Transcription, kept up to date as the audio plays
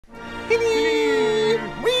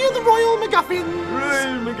Hello! We're the Royal MacGuffins!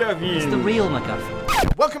 Royal MacGuffins! It's the Real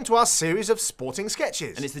MacGuffin. Welcome to our series of sporting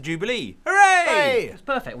sketches. And it's the Jubilee. Hooray! Hey! It's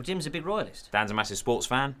perfect. Well, Jim's a big royalist. Dan's a massive sports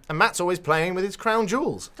fan. And Matt's always playing with his crown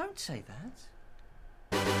jewels. Don't say that.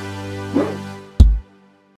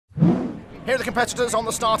 Here are the competitors on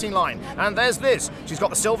the starting line. And there's Liz. She's got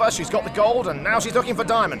the silver, she's got the gold, and now she's looking for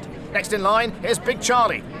diamond. Next in line, here's Big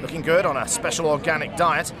Charlie, looking good on a special organic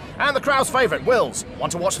diet. And the crowd's favourite, Wills. One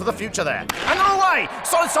to watch for the future there. And they're away!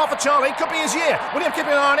 Solid start for Charlie, could be his year. William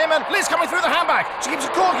keeping an eye on him, and Liz coming through the handbag. She keeps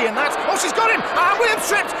a corgi in that. Oh, she's got him! And William's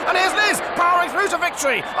tripped! And here's Liz, powering through to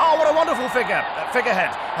victory. Oh, what a wonderful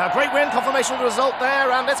figurehead. Great win, confirmation of the result there,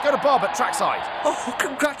 and let's go to Bob at trackside. Oh,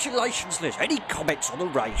 congratulations, Liz. Any comments on the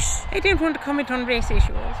race? I don't want to comment on race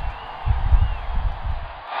issues.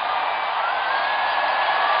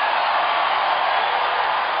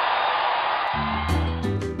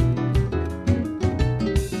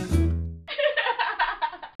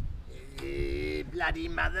 Bloody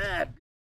mother.